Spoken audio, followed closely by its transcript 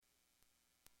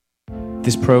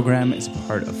This program is a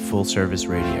part of Full Service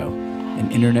Radio,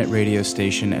 an internet radio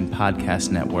station and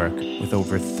podcast network with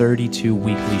over 32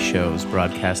 weekly shows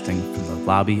broadcasting from the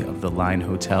lobby of the Line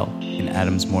Hotel in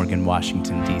Adams Morgan,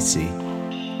 Washington, D.C.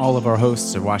 All of our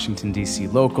hosts are Washington, D.C.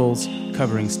 locals,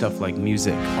 covering stuff like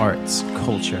music, arts,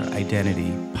 culture,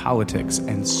 identity, politics,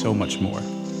 and so much more.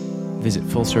 Visit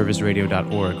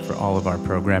fullserviceradio.org for all of our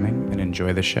programming and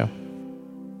enjoy the show.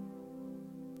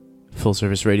 Full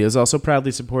Service Radio is also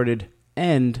proudly supported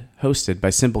and hosted by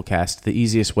Simplecast, the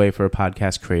easiest way for a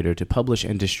podcast creator to publish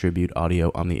and distribute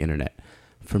audio on the internet.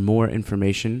 For more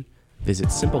information, visit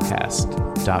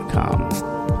simplecast.com.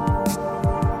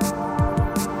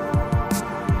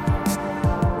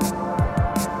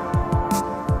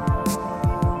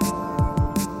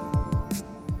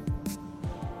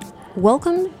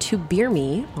 Welcome to Beer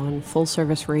Me on Full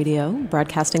Service Radio,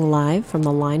 broadcasting live from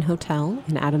the Line Hotel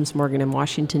in Adams Morgan in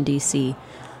Washington, D.C.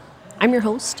 I'm your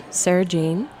host, Sarah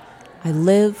Jane. I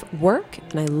live, work,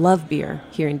 and I love beer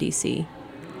here in D.C.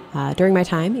 During my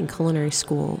time in culinary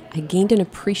school, I gained an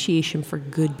appreciation for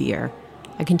good beer.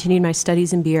 I continued my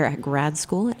studies in beer at grad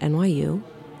school at NYU.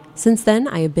 Since then,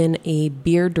 I have been a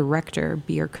beer director,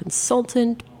 beer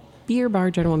consultant, beer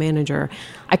bar general manager.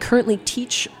 I currently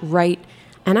teach, write,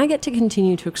 and I get to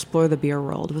continue to explore the beer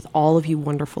world with all of you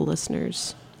wonderful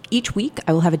listeners. Each week,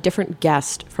 I will have a different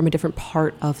guest from a different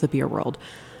part of the beer world,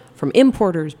 from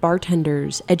importers,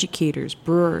 bartenders, educators,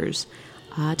 brewers,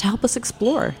 to help us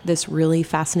explore this really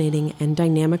fascinating and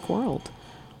dynamic world.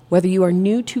 Whether you are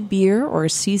new to beer or a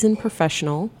seasoned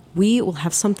professional, we will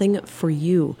have something for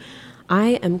you.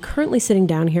 I am currently sitting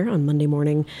down here on Monday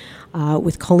morning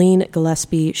with Colleen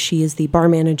Gillespie. She is the bar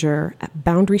manager at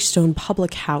Boundary Stone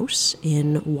Public House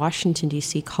in Washington,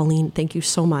 D.C. Colleen, thank you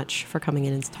so much for coming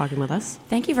in and talking with us.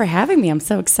 Thank you for having me. I'm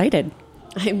so excited.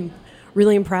 I'm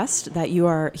really impressed that you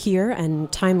are here and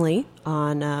timely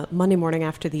on Monday morning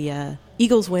after the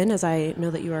Eagles win, as I know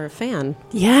that you are a fan.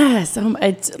 Yes.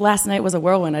 Last night was a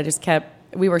whirlwind.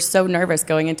 We were so nervous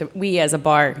going into, we as a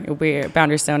bar,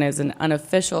 Boundary Stone is an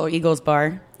unofficial Eagles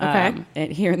bar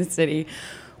here in the city.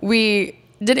 We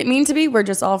didn't mean to be. We're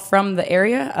just all from the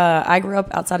area. I grew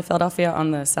up outside of Philadelphia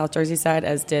on the South Jersey side,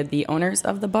 as did the owners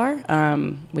of the bar.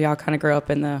 We all kind of grew up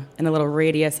in the little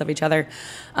radius of each other.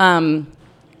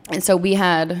 And so we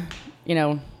had,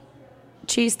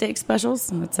 cheesesteak specials.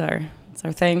 That's our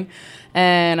thing.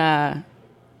 And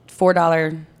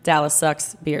 $4 Dallas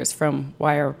Sucks beers from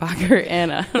Weyerbacher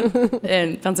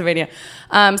in Pennsylvania.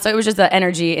 So it was just the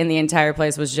energy in the entire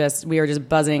place we were just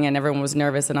buzzing and everyone was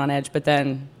nervous and on edge. But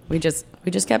then we just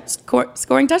kept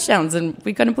scoring touchdowns and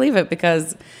we couldn't believe it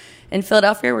because in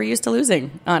Philadelphia we're used to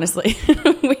losing, honestly.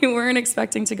 We weren't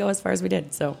expecting to go as far as we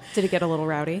did. So did it get a little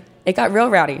rowdy? It got real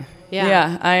rowdy.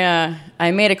 Yeah.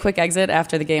 I made a quick exit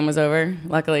after the game was over,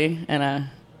 luckily, and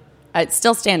it's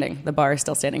still standing. The bar is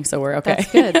still standing, so we're okay.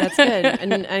 That's good.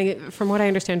 And from what I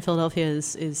understand, Philadelphia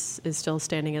is still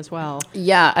standing as well.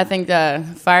 Yeah, I think the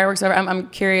fireworks are. I'm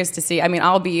curious to see. I mean,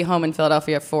 I'll be home in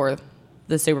Philadelphia for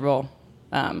the Super Bowl.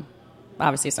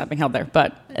 Obviously, it's not being held there,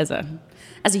 but as a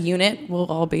unit, we'll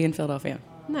all be in Philadelphia.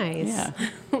 Nice.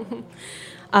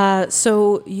 Yeah.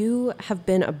 So you have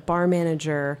been a bar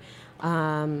manager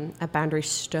at Boundary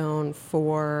Stone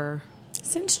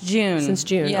Since June.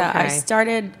 Yeah, okay. I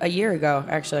started a year ago,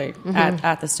 actually,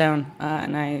 at the Stone.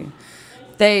 And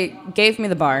they gave me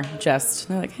the bar just.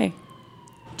 They're like, hey,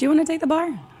 do you want to take the bar?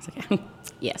 I was like,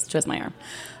 yes, twist my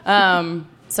arm.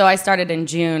 So I started in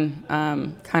June,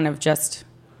 kind of just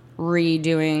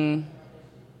redoing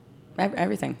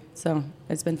everything. So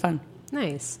it's been fun.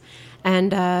 Nice.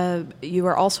 And you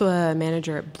were also a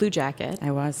manager at Blue Jacket. I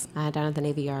was. Down at the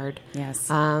Navy Yard. Yes.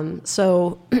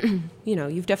 So,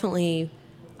 you've definitely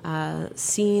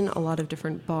seen a lot of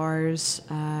different bars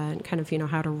and kind of,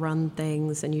 how to run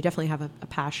things. And you definitely have a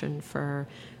passion for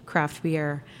craft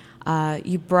beer.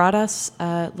 You brought us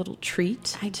a little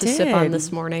treat to sip on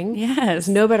this morning. Yes. There's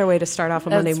no better way to start off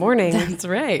a Monday morning That's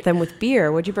right. than with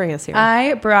beer. What'd you bring us here?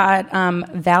 I brought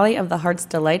Valley of the Heart's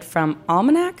Delight from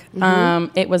Almanac.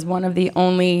 It was one of the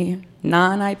only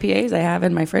non-IPAs I have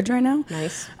in my fridge right now.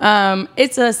 Nice.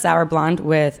 It's a sour blonde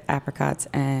with apricots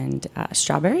and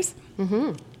strawberries.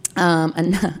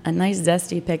 A nice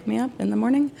zesty pick-me-up in the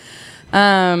morning.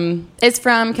 It's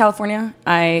from California.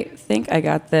 I think I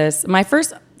got this. My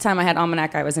first time I had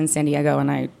Almanac, I was in San Diego, and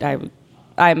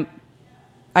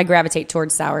I gravitate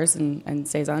towards sours and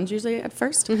saisons usually at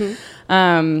first.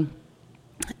 And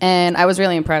I was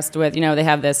really impressed with, they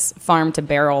have this farm to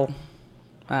barrel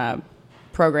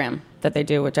program that they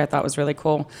do, which I thought was really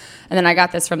cool. And then I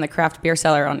got this from the craft beer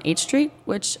cellar on H Street,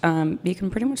 which you can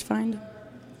pretty much find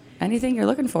anything you're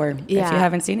looking for. If you Yeah.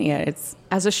 haven't seen it yet, it's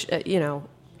As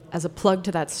as a plug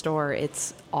to that store,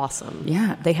 it's awesome.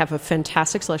 Yeah. They have a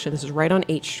fantastic selection. This is right on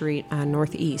H Street,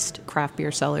 Northeast, craft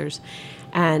beer sellers.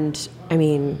 And, I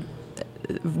mean,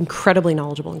 incredibly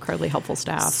knowledgeable, incredibly helpful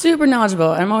staff. super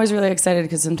knowledgeable. I'm always really excited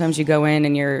because sometimes you go in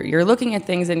and you're looking at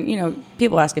things and,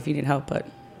 people ask if you need help, but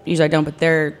usually I don't. But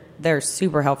they're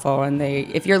super helpful, and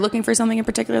if you're looking for something in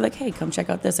particular, like, hey, come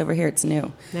check out this over here, it's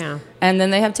new. Yeah. And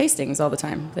then they have tastings all the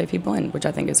time. They have people in, which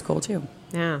I think is cool too.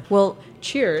 Yeah. Well,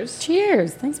 cheers.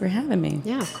 Cheers! Thanks for having me.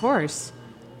 Yeah, of course.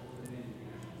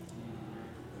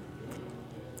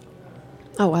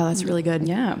 Oh, wow, that's really good.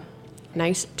 Yeah,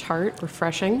 Nice, tart,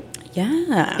 refreshing.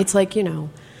 yeah. It's like,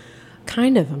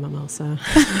 kind of a mimosa.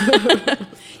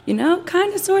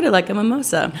 Kind of, sort of like a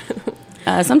mimosa.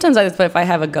 Sometimes if I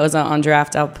have a Goza on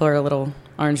draft, I'll pour a little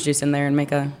orange juice in there and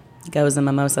make a Goza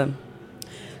mimosa.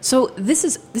 So this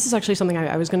is actually something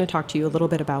I was going to talk to you a little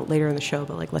bit about later in the show,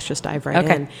 but let's just dive right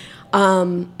Okay.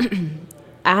 in.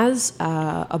 As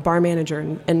a bar manager,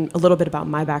 and a little bit about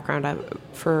my background,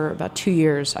 for about 2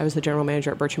 years, I was the general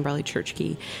manager at Birch and Barley Church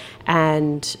Key.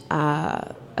 And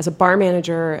as a bar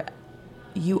manager,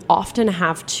 you often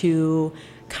have to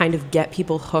kind of get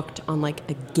people hooked on like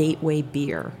a gateway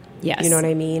beer. Yes. You know what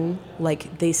I mean?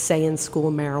 Like they say in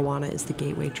school, marijuana is the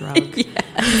gateway drug.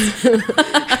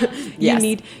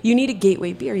 Yes. You need a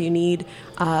gateway beer. You need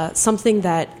something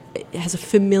that has a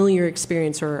familiar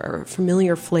experience or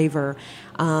familiar flavor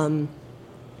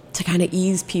to kind of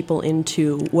ease people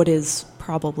into what is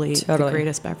probably Totally. the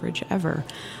greatest beverage ever.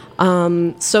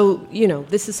 So,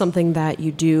 this is something that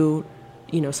you do,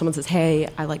 someone says, hey,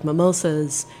 I like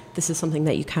mimosas. This is something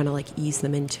that you kind of like ease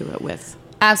them into it with.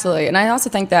 Absolutely. And I also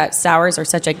think that sours are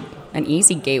such an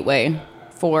easy gateway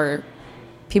for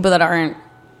people that aren't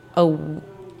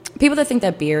people that think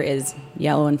that beer is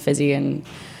yellow and fizzy. And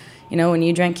when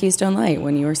you drank Keystone Light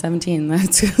when you were 17,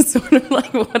 that's sort of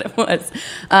like what it was.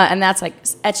 And that's like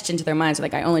etched into their minds.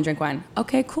 Like, I only drink wine.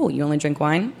 Okay, cool. You only drink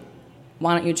wine?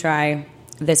 Why don't you try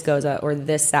this Goza or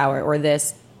this sour or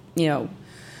this, a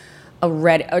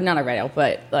red, or not a red ale,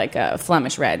 but like a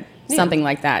Flemish red, something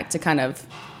like that to kind of,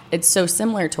 it's so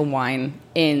similar to wine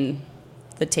in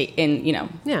the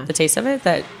the taste of it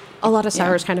that A lot of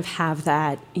sours kind of have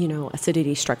that,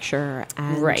 acidity structure.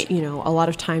 And, Right. a lot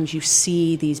of times you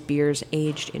see these beers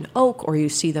aged in oak or you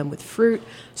see them with fruit.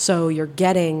 So you're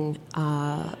getting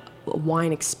a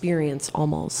wine experience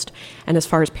almost. And as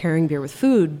far as pairing beer with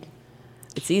food,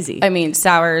 it's easy. I mean,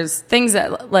 sours, things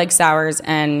that like sours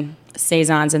and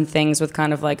saisons and things with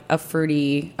kind of like a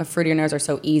fruitier nose are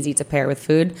so easy to pair with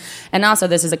food. And also,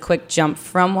 this is a quick jump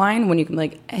from wine when you can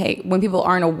when people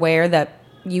aren't aware that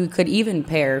you could even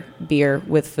pair beer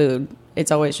with food.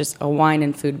 It's always just a wine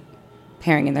and food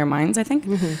pairing in their minds, I think.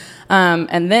 Mm-hmm.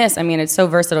 And this, I mean, it's so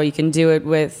versatile. You can do it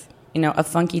with, a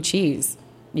funky cheese.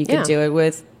 You could do it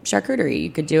with charcuterie. You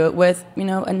could do it with,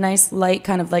 a nice light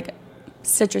kind of like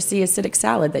citrusy acidic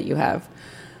salad that you have.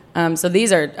 So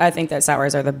I think that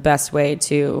sours are the best way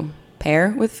to pair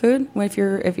with food if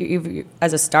you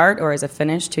as a start or as a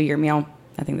finish to your meal.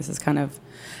 I think this is kind of,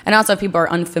 and also if people are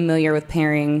unfamiliar with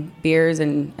pairing beers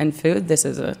and food, this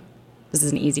is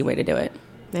an easy way to do it.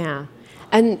 Yeah.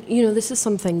 And, this is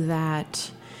something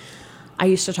that I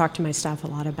used to talk to my staff a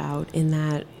lot about, in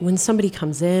that when somebody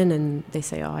comes in and they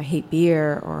say, oh, I hate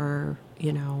beer, or,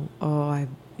 oh, I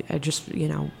just,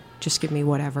 just give me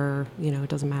whatever, it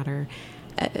doesn't matter.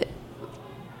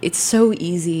 It's so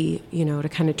easy, to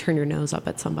kind of turn your nose up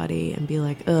at somebody and be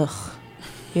like, ugh,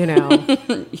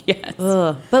 Yes.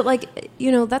 Ugh. But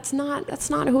that's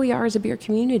not who we are as a beer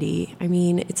community. I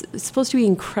mean, it's supposed to be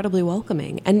incredibly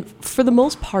welcoming, and for the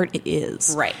most part, it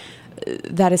is. Right.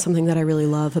 That is something that I really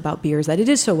love about beers, that it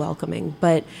is so welcoming.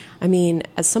 But I mean,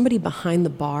 as somebody behind the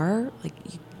bar,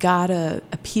 you gotta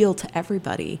appeal to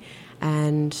everybody,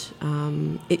 and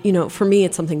for me,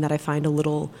 it's something that I find a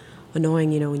little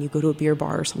annoying, when you go to a beer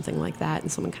bar or something like that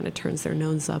and someone kind of turns their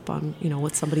nose up on,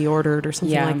 what somebody ordered or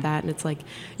something like that. And it's like,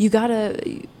 you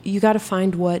gotta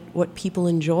find what people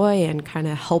enjoy and kind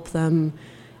of help them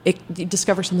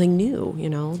discover something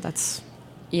new, that's.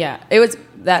 Yeah, it was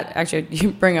that actually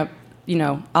you bring up,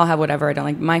 I'll have whatever I don't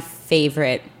like. My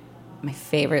favorite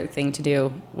thing to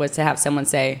do was to have someone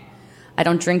say, I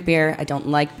don't drink beer. I don't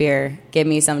like beer. Give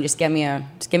me some. Just give me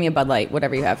a Bud Light,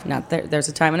 whatever you have. Not there's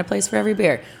a time and a place for every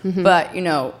beer. Mm-hmm. But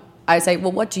I say,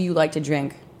 well, what do you like to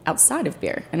drink outside of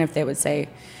beer? And if they would say,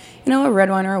 a red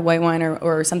wine or a white wine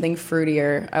or something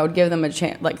fruitier, I would give them a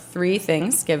chance, like 3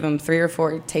 things. Give them 3 or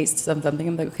 4 tastes of something.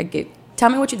 I'm like, okay, tell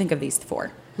me what you think of these 4.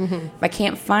 If I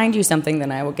can't find you something,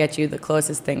 then I will get you the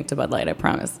closest thing to Bud Light, I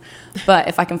promise. But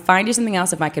if I can find you something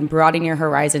else, if I can broaden your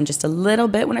horizon just a little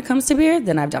bit when it comes to beer,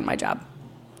 then I've done my job.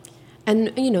 And,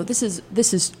 this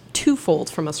is twofold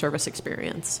from a service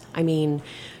experience. I mean,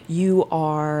 you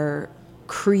are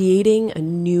creating a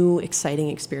new, exciting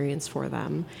experience for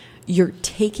them. You're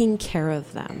taking care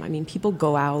of them. I mean, people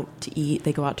go out to eat,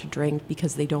 they go out to drink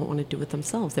because they don't want to do it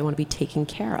themselves. They want to be taken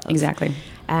care of. Exactly.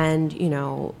 And,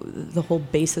 the whole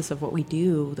basis of what we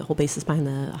do, the whole basis behind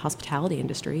the hospitality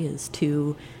industry is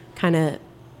to kind of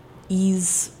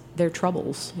ease their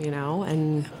troubles,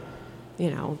 and,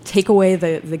 take away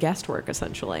the guesswork,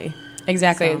 essentially.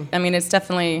 Exactly. So. I mean, it's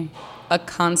definitely a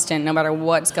constant, no matter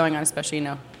what's going on, especially,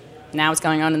 now it's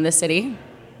going on in this city.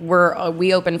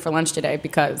 We open for lunch today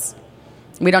because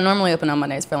we don't normally open on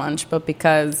Mondays for lunch, but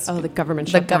because the government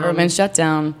shut down. Government shut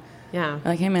down. Yeah.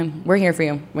 Like, hey man, we're here for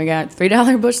you. We got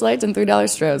 $3 Busch Lights and $3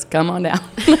 Strohs. Come on down.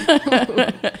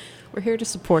 We're here to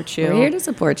support you. We're here to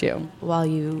support you while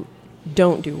you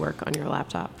don't do work on your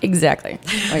laptop. Exactly.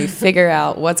 While you figure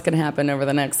out what's going to happen over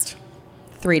the next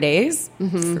 3 days,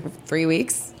 3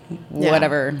 weeks,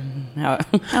 whatever,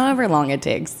 however long it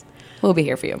takes. We'll be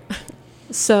here for you.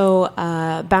 So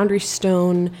Boundary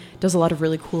Stone does a lot of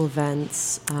really cool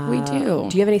events. We do.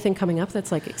 Do you have anything coming up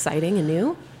that's like exciting and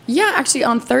new? Yeah, actually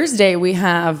on Thursday we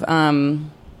have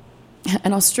an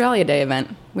Australia Day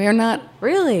event. We are not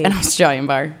really an Australian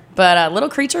bar, but Little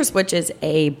Creatures, which is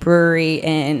a brewery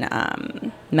in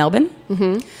Melbourne.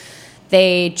 Mm-hmm.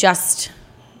 They just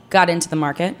got into the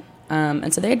market.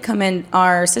 And so they had come in.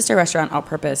 Our sister restaurant, All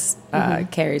Purpose,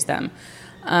 carries them.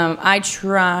 I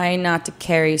try not to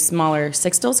carry smaller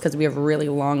sixtels because we have really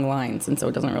long lines, and so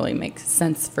it doesn't really make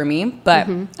sense for me. But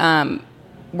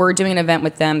we're doing an event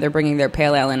with them. They're bringing their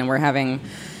pale ale in, and we're having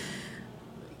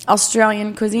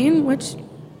Australian cuisine, which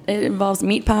it involves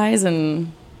meat pies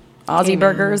and Aussie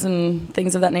burgers and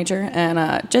things of that nature,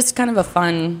 and just kind of a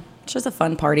fun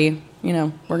party.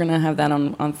 We're gonna have that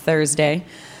on Thursday.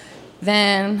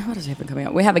 Then what else do we have coming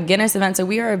up? We have a Guinness event, so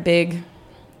we are a big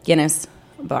Guinness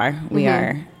bar. We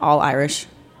are all Irish,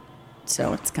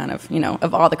 so it's kind of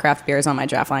all the craft beers on my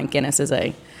draft line, Guinness is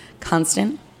a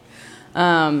constant.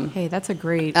 Hey, that's a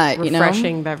great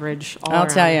refreshing beverage. I'll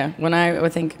tell you, when I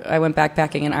think I went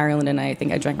backpacking in Ireland, and I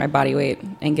think I drank my body weight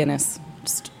in Guinness,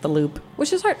 just the loop,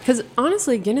 which is hard because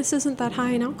honestly, Guinness isn't that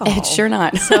high in alcohol. It's sure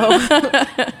not. So,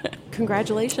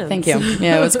 congratulations. Thank you.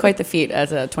 Yeah, it was quite the feat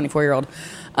as a 24-year-old.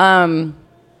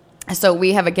 So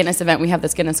we have a Guinness event. We have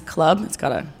this Guinness Club. It's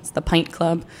the Pint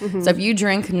Club. So if you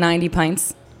drink 90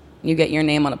 pints, you get your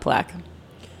name on a plaque.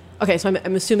 Okay, so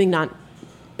I'm assuming not.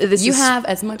 You have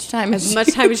as much time as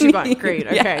you want. Great.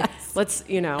 Okay, yes. Let's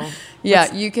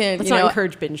Yeah, you can. Let's not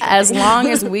encourage binge drinking. As long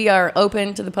as we are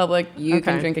open to the public, you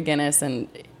can drink a Guinness, and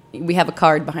we have a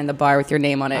card behind the bar with your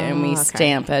name on it, and we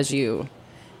stamp as you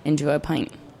enjoy a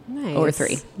pint. Nice. Or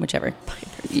 3, whichever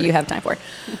you have time for.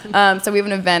 So we have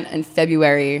an event in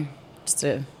February, just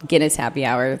a Guinness happy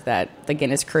hour, that the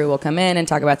Guinness crew will come in and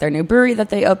talk about their new brewery that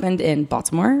they opened in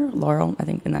Baltimore, Laurel, I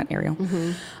think, in that area.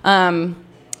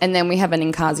 And then we have an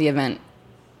Nkazi event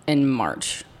in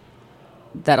March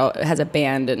that has a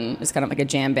band, and it's kind of like a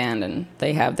jam band, and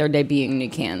they're debuting new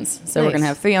cans. So we're going to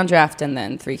have 3 on draft and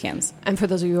then 3 cans. And for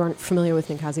those of you who aren't familiar with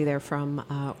Nkazi, they're from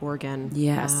Oregon.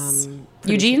 Yes.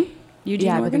 Eugene,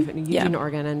 Oregon,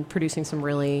 Oregon, and producing some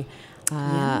really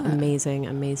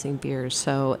amazing beers.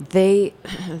 So they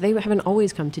haven't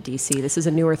always come to DC. This is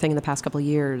a newer thing in the past couple of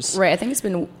years. Right. I think it's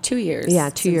been 2 years. Yeah,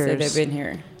 2 years they've been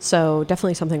here. So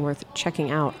definitely something worth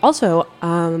checking out. Also,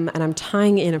 and I'm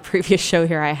tying in a previous show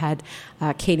here. I had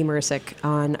Katie Mersick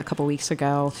on a couple weeks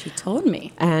ago. She told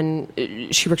me. And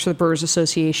she works for the Brewers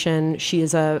Association. She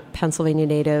is a Pennsylvania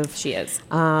native. She is.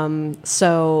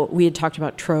 So we had talked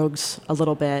about Trogs a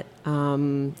little bit.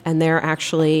 And they're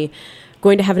actually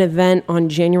going to have an event on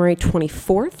January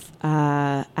 24th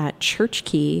at Church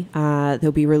Key.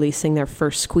 They'll be releasing their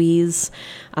first squeeze.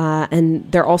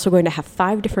 And they're also going to have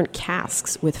 5 different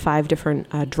casks with 5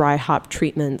 different dry hop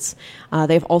treatments.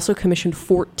 They've also commissioned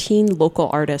 14 local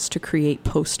artists to create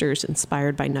posters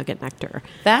inspired by Nugget Nectar.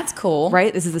 That's cool.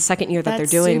 Right? This is the second year that they're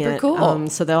doing it. That's super cool.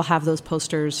 So they'll have those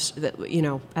posters that,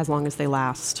 as long as they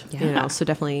last. Yeah. So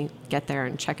definitely get there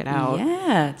and check it out.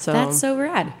 Yeah. So that's so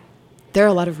rad. There are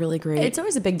a lot of really great... It's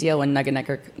always a big deal when Nugget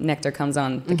Nectar comes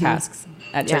on the casks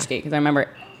at Church Key, because I remember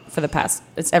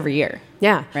it's every year.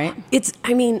 Yeah. Right?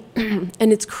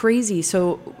 And it's crazy.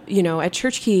 So, at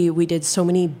Church Key, we did so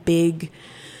many big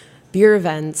beer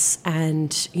events,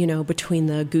 and, between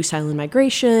the Goose Island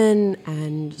Migration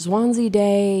and Swansea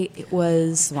Day, it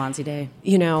was... Swansea Day.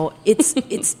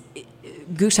 It's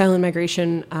Goose Island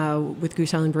Migration with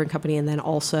Goose Island Brewing Company, and then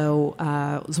also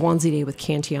Swansea Day with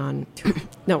Cantillon.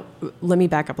 No, let me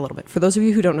back up a little bit. For those of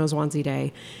you who don't know Swansea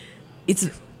Day, it's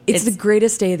the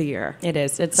greatest day of the year. It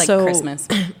is. It's like Christmas.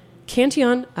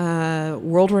 Cantillon,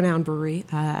 world-renowned brewery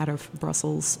out of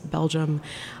Brussels, Belgium,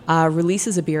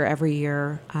 releases a beer every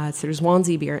year. It's their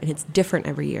Swansea beer, and it's different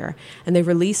every year. And they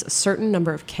release a certain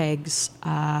number of kegs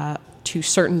to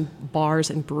certain bars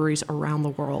and breweries around the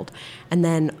world. And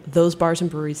then those bars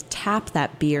and breweries tap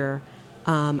that beer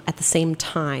at the same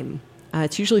time.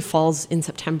 It usually falls in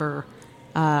September.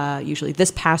 Usually,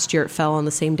 this past year it fell on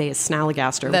the same day as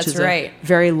Snallygaster, which is a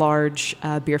very large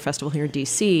beer festival here in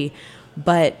DC.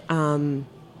 But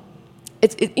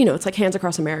it's like Hands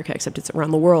Across America, except it's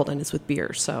around the world and it's with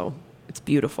beer, so it's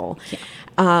beautiful.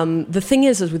 Yeah. The thing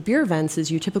is with beer events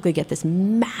is you typically get this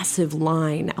massive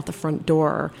line out the front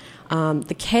door.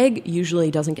 The keg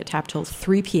usually doesn't get tapped till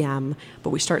 3 p.m.,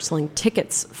 but we start selling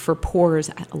tickets for pours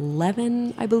at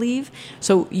 11, I believe.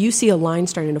 So you see a line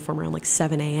starting to form around like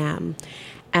 7 a.m.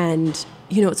 And,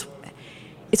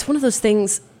 it's one of those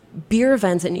things. Beer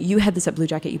events, and you had this at Blue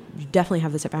Jacket, you definitely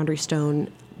have this at Boundary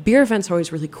Stone. Beer events are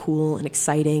always really cool and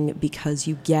exciting because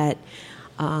you get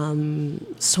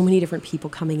so many different people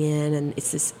coming in, and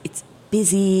it's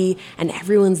busy, and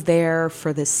everyone's there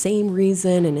for the same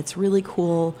reason, and it's really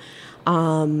cool.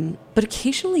 But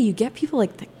occasionally you get people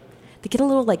like they get a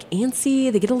little like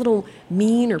antsy, they get a little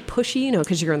mean or pushy,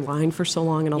 because you're in line for so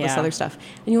long and all this other stuff,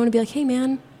 and you want to be like, hey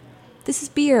man, this is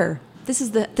beer. This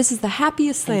is the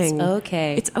happiest thing. It's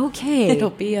okay. It's okay. It'll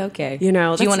be okay. Do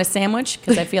you want a sandwich?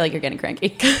 Because I feel like you're getting cranky.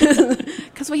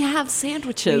 Because we have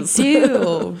sandwiches. We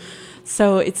do.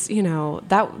 So it's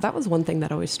that was one thing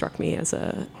that always struck me as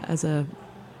a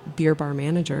beer bar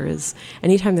manager is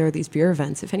anytime there are these beer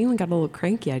events, if anyone got a little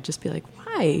cranky, I'd just be like,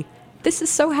 why? This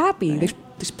is so happy. Right.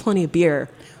 There's plenty of beer.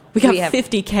 We have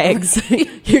 50 kegs.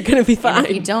 You're gonna be fine. And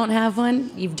if you don't have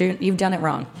one, you've done it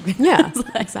wrong. Yeah,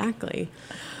 exactly.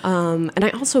 And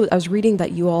I was reading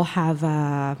that you all have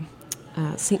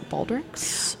St.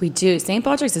 Baldrick's. We do. St.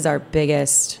 Baldrick's is our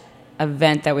biggest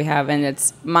event that we have, and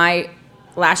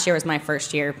last year was my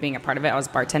first year being a part of it. I was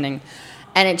bartending,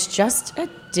 and it's just a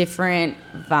different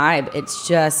vibe.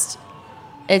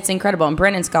 It's incredible. And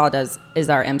Brendan Scala is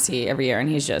our MC every year, and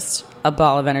he's just a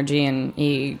ball of energy, and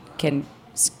he can,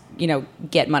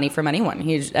 get money from anyone.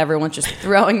 Everyone's just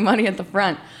throwing money at the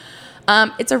front.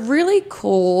 It's a really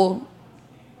cool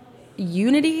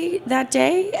unity that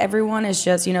day. Everyone is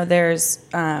just, there's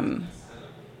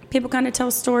people kind of tell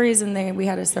stories, and we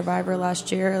had a survivor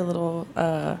last year. A little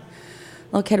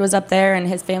kid was up there, and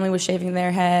his family was shaving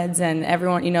their heads, and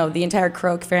everyone, the entire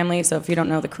Croak family. So if you don't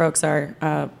know, the Croaks are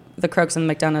the Croaks and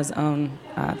the McDonoughs own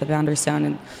the Boundary Stone,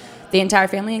 and the entire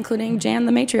family, including Jan,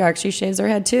 the matriarch, she shaves her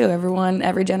head too. Everyone,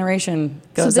 every generation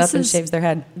goes up and shaves their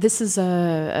head. This is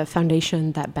a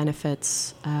foundation that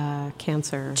benefits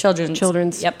cancer.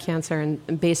 Children's cancer.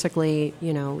 And basically,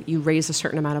 you raise a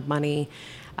certain amount of money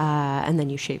and then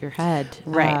you shave your head.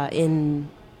 Right. And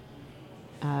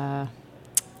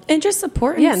just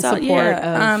support. So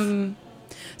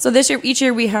this year, each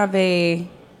year we have a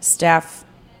staff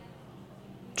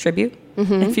tribute,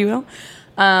 if you will.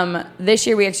 This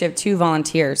year we actually have 2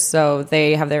 volunteers, so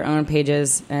they have their own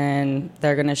pages and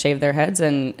they're going to shave their heads,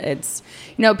 and it's,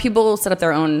 people set up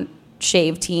their own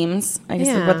shave teams, I guess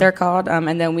is what they're called,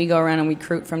 and then we go around and we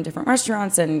recruit from different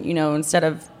restaurants, and, instead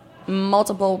of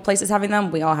multiple places having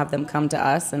them, we all have them come to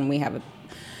us, and we have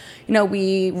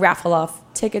we raffle off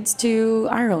tickets to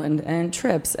Ireland and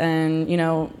trips, and,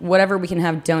 whatever we can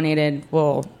have donated,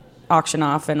 we'll auction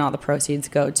off, and all the proceeds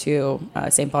go to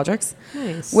St. Baldrick's.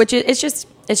 Nice. Which it's just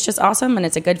awesome, and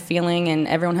it's a good feeling, and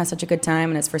everyone has such a good time,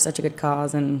 and it's for such a good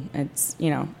cause, and it's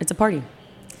it's a party.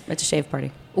 It's a shave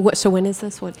party. So when is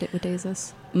this? What day is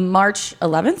this? March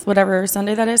 11th, whatever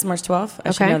Sunday that is, March 12th.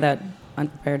 I should know that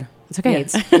unprepared. It's okay.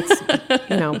 Yeah.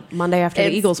 It's Monday after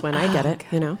the Eagles win. I get it.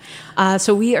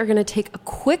 So we are going to take a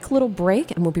quick little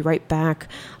break, and we'll be right back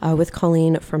with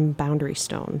Colleen from Boundary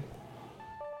Stone.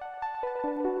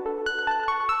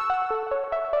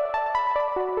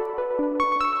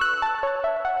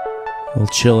 We'll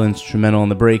chill instrumental on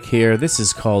the break here. This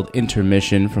is called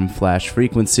Intermission from Flash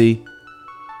Frequency.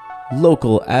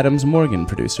 Local Adams Morgan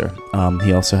producer.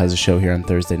 He also has a show here on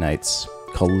Thursday nights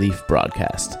called Leaf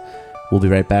Broadcast. We'll be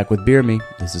right back with Beer Me.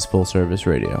 This is Full Service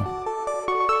Radio.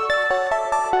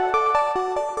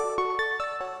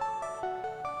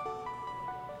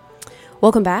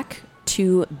 Welcome back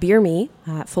to Beer Me,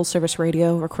 Full Service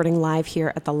Radio, recording live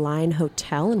here at the Line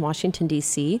Hotel in Washington,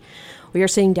 D.C. We are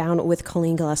sitting down with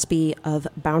Colleen Gillespie of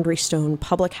Boundary Stone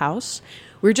Public House.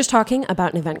 We were just talking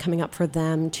about an event coming up for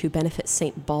them to benefit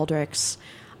St. Baldrick's,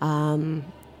 kind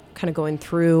of going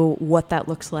through what that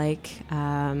looks like.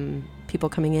 People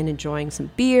coming in, enjoying some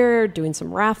beer, doing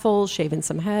some raffles, shaving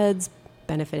some heads,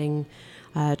 benefiting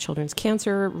children's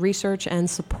cancer research and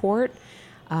support.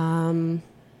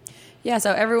 Yeah,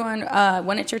 so everyone,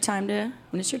 when it's your turn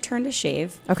to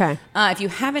shave. Okay. If you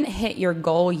haven't hit your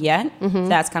goal yet,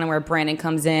 that's kind of where Brandon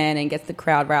comes in and gets the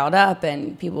crowd riled up,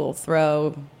 and people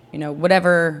throw,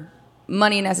 whatever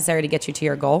money necessary to get you to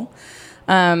your goal.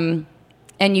 And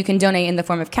you can donate in the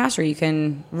form of cash, or you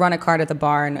can run a card at the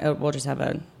bar, and we'll just have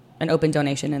an open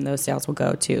donation, and those sales will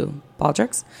go to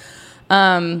Baldrick's.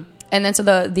 And then so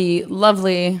the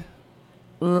lovely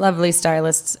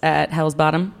stylists at Hell's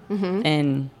Bottom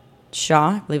in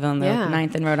Shaw, I believe on the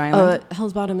 9th in Rhode Island.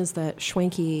 Hell's Bottom is that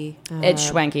schwanky...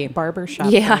 it's schwanky. Barber shop.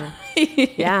 Yeah.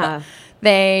 Yeah.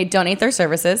 They donate their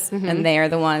services, and they are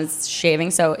the ones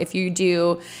shaving. So if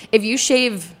you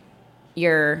shave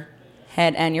your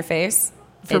head and your face...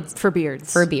 For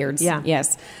beards. For beards, yeah.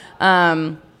 Yes.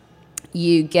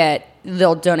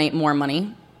 They'll donate more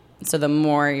money. So the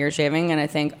more you're shaving, and I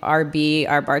think RB,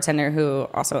 our bartender, who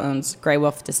also owns Grey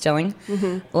Wolf Distilling,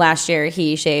 last year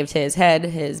he shaved his head,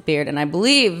 his beard, and I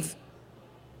believe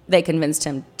they convinced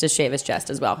him to shave his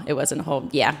chest as well. It wasn't a whole,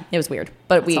 it was weird.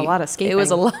 But a lot of scaping. It was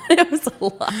a lot.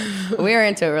 We were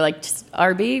into it. We're like, just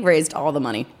RB raised all the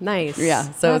money. Nice.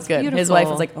 Yeah, so it's good. Beautiful. His wife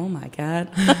was like, oh my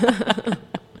God.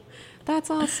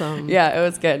 That's awesome. Yeah, it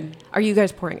was good. Are you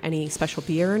guys pouring any special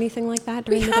beer or anything like that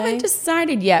during the day? We haven't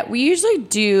decided yet. We usually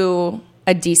do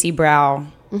a DC Brow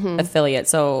affiliate,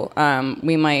 so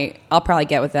I'll probably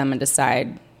get with them and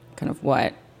decide kind of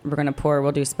what we're going to pour.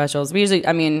 We'll do specials. We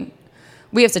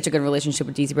have such a good relationship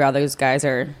with DC Brow. Those guys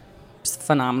are just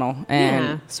phenomenal.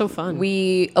 And so fun.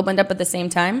 We opened up at the same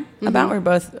time. We're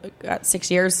both got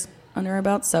 6 years under our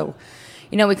belts, so...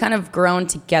 we kind of grown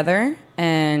together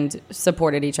and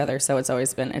supported each other. So it's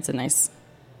a nice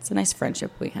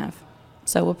friendship we have.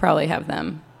 So we'll probably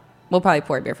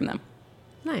pour a beer from them.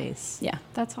 Nice. Yeah.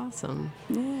 That's awesome.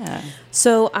 Yeah.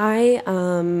 So I,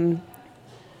 kind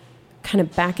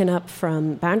of backing up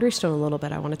from Boundary Stone a little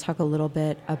bit, I want to talk a little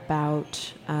bit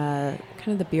about kind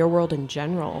of the beer world in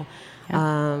general.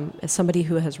 Yeah. As somebody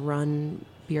who has run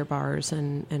beer bars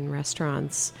and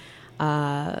restaurants,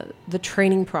 the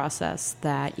training process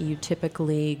that you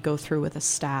typically go through with a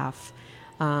staff,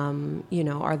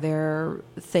 are there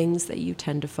things that you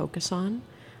tend to focus on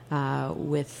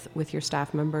with your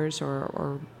staff members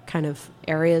or kind of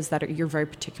areas that you're very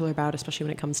particular about, especially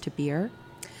when it comes to beer?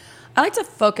 I like to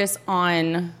focus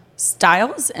on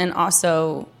styles and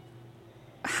also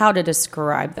how to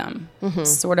describe them.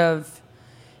 Sort of.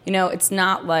 It's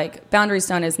not like Boundary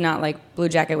Stone is not like Blue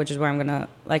Jacket, which is where I'm going to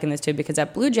liken this to, because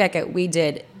at Blue Jacket we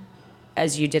did,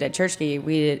 as you did at Church Key,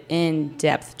 we did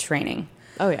in-depth training.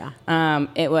 Oh yeah.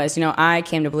 It was, I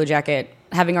came to Blue Jacket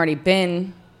having already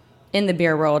been in the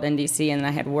beer world in DC, and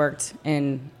I had worked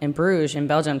in Bruges in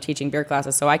Belgium teaching beer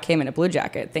classes. So I came into Blue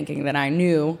Jacket thinking that I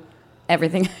knew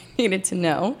everything I needed to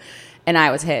know, and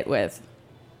I was hit with.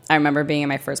 I remember being in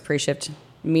my first pre-shift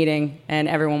meeting, and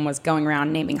everyone was going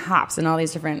around naming hops and all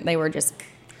these different, they were just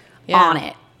on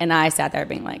it. And I sat there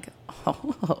being like,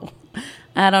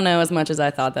 I don't know as much as I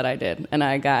thought that I did. And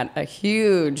I got a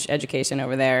huge education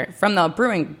over there from the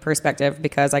brewing perspective,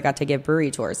 because I got to give brewery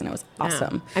tours, and it was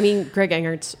awesome. I mean, Greg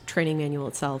Engert's training manual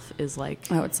itself is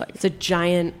it's a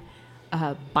giant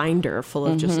binder full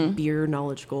of just beer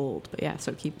knowledge gold.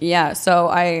 But so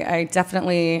I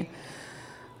definitely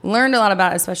learned a lot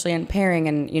about it, especially in pairing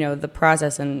and, the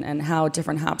process and how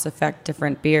different hops affect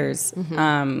different beers.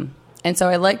 And so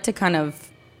I like to kind of,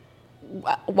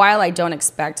 while I don't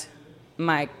expect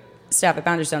my staff at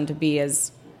Boundary Stone to be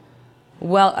as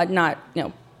well,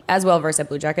 as well versed at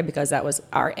Blue Jacket, because that was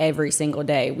our every single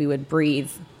day. We would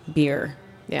breathe beer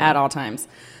at all times,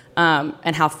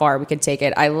 and how far we could take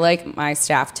it. I like my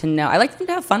staff to know. I like them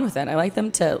to have fun with it. I like them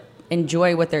to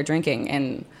enjoy what they're drinking,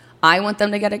 and I want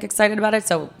them to get excited about it.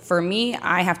 So for me,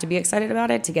 I have to be excited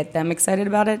about it to get them excited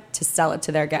about it, to sell it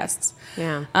to their guests.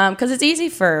 Yeah. Because it's easy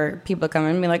for people to come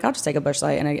in and be like, I'll just take a Busch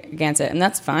Light and a Gansett, and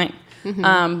that's fine.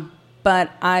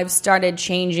 But I've started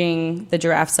changing the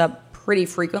drafts up pretty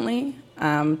frequently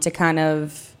to kind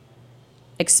of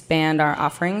expand our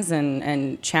offerings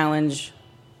and challenge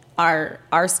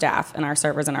our staff and our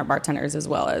servers and our bartenders, as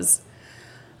well as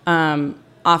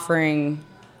offering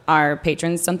our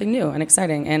patrons something new and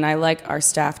exciting. And I like our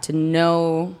staff to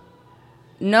know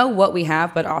know what we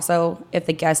have, but also if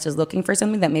the guest is looking for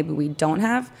something that maybe we don't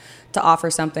have, to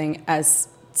offer something as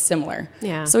similar.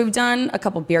 Yeah. So we've done a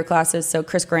couple beer classes. So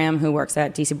Chris Graham, who works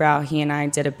at DC Brau, he and I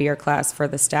did a beer class for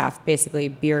the staff, basically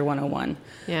Beer 101.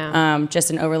 Yeah.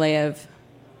 Just an overlay of,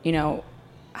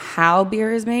 how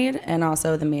beer is made and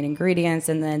also the main ingredients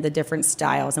and then the different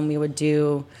styles. And we would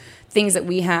do things that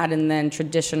we had and then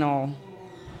traditional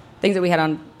things that we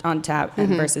had on tap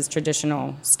and versus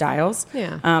traditional styles.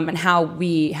 Yeah. And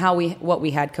what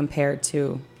we had compared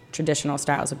to traditional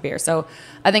styles of beer. So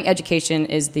I think education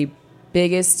is the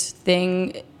biggest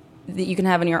thing that you can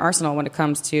have in your arsenal when it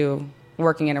comes to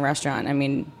working in a restaurant. I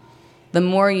mean, the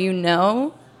more you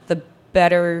know, the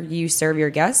better you serve your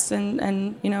guests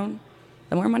and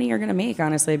the more money you're going to make,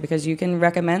 honestly, because you can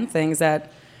recommend things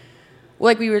that,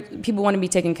 people want to be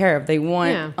taken care of. They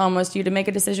want almost you to make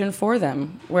a decision for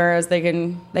them, whereas they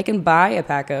can buy a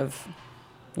pack of,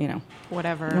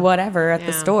 whatever at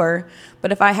the store.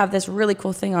 But if I have this really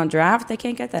cool thing on draft, they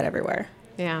can't get that everywhere.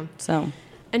 Yeah. So.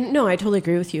 And no, I totally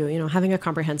agree with you. Having a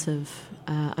comprehensive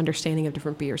understanding of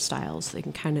different beer styles, they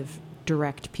can kind of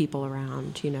direct people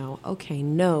around, okay,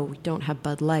 no, we don't have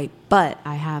Bud Light, but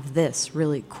I have this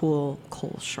really cool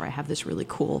Kolsch, or I have this really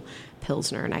cool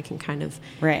Pilsner, and I can kind of,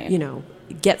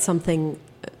 get something,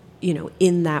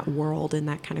 in that world, in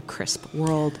that kind of crisp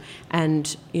world,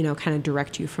 and, kind of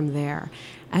direct you from there.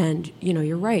 And,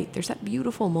 you're right. There's that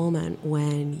beautiful moment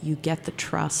when you get the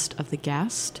trust of the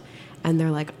guest, and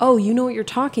they're like, oh, you know what you're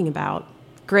talking about.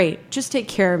 Great. Just take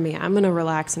care of me. I'm going to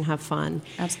relax and have fun.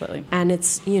 Absolutely. And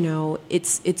it's,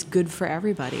 it's good for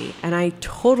everybody. And I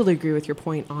totally agree with your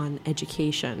point on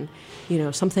education.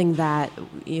 Something that,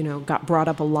 got brought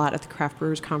up a lot at the Craft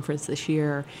Brewers Conference this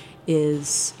year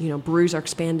is, breweries are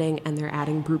expanding and they're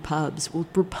adding brew pubs. Well,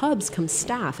 brew pubs come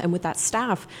staff. And with that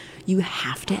staff, you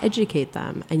have to educate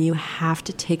them and you have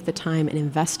to take the time and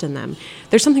invest in them.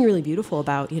 There's something really beautiful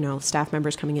about, staff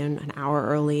members coming in an hour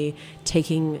early,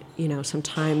 taking, some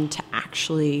time to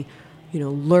actually,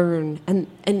 learn.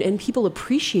 And people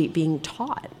appreciate being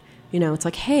taught. It's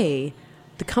like, hey,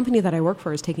 the company that I work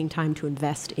for is taking time to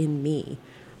invest in me.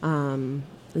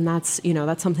 And that's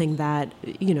something that,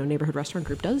 Neighborhood Restaurant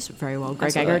Group does very well.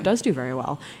 Greg Eggert does do very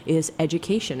well, is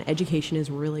education. Education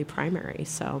is really primary,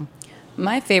 so.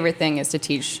 My favorite thing is to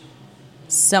teach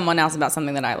someone else about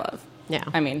something that I love. Yeah.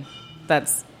 I mean,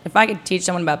 if I could teach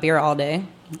someone about beer all day,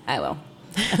 I will.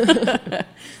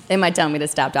 They might tell me to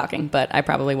stop talking, but I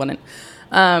probably wouldn't.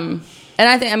 And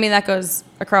I think, that goes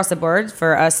across the board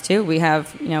for us, too. We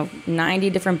have, 90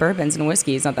 different bourbons and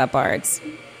whiskeys at that bar. It's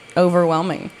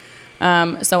overwhelming.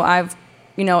 So I've,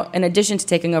 in addition to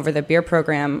taking over the beer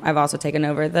program, I've also taken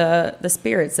over the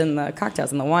spirits and the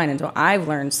cocktails and the wine. And so I've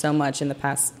learned so much in the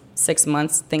past 6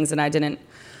 months, things that I didn't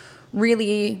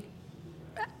really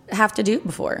have to do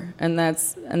before. And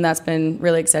that's been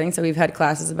really exciting. So we've had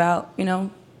classes about,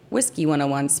 whiskey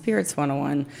 101, spirits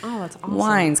 101. Oh, that's awesome.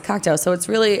 Wines, cocktails. So it's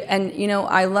really, and,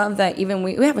 I love that even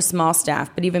we have a small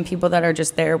staff, but even people that are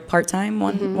just there part-time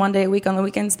one day a week on the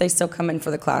weekends, they still come in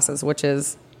for the classes, which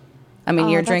is,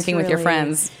 you're drinking with your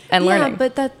friends and learning. Yeah,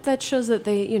 but that shows that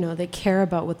they, they care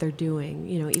about what they're doing,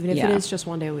 even if it is just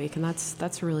one day a week. And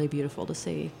that's really beautiful to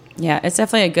see. Yeah, it's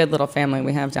definitely a good little family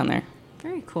we have down there.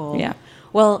 Very cool. Yeah.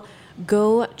 Well,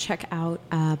 go check out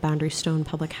Boundary Stone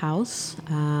Public House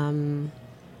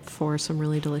for some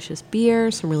really delicious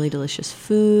beer, some really delicious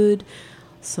food,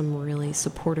 some really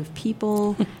supportive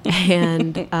people.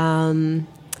 And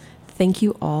thank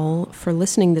you all for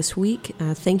listening this week.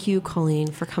 Thank you,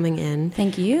 Colleen, for coming in.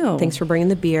 Thank you. Thanks for bringing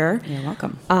the beer. You're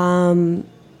welcome.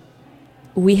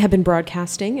 We have been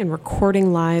broadcasting and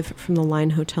recording live from the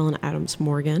Line Hotel in Adams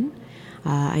Morgan.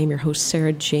 I am your host,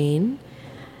 Sarah Jane.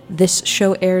 This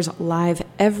show airs live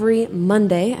every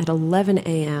Monday at 11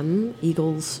 a.m.,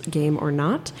 Eagles game or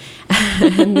not.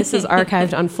 And this is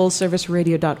archived on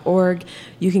fullserviceradio.org.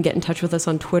 You can get in touch with us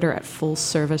on Twitter at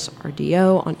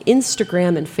fullservicerdo, on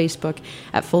Instagram and Facebook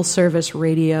at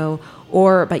fullserviceradio,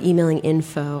 or by emailing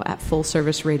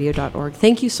info@fullserviceradio.org.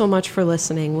 Thank you so much for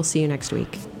listening. We'll see you next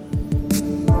week.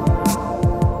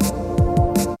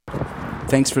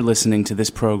 Thanks for listening to this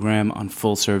program on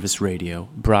Full Service Radio,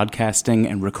 broadcasting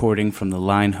and recording from the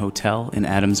Line Hotel in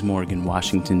Adams Morgan,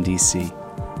 Washington, D.C.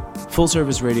 Full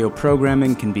Service Radio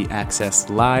programming can be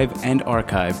accessed live and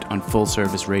archived on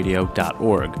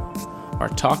fullserviceradio.org. Our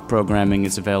talk programming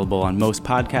is available on most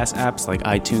podcast apps like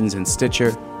iTunes and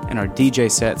Stitcher, and our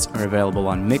DJ sets are available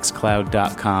on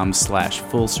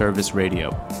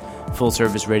mixcloud.com/fullserviceradio. Full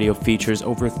Service Radio features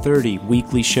over 30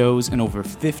 weekly shows and over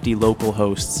 50 local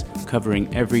hosts covering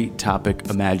every topic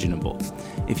imaginable.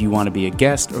 If you want to be a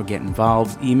guest or get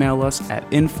involved, email us at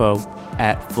info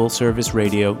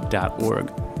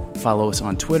fullserviceradio.org. Follow us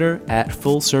on Twitter at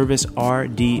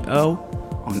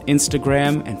FullServiceRDO, on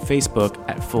Instagram and Facebook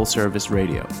at Full Service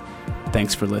Radio.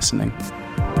 Thanks for listening.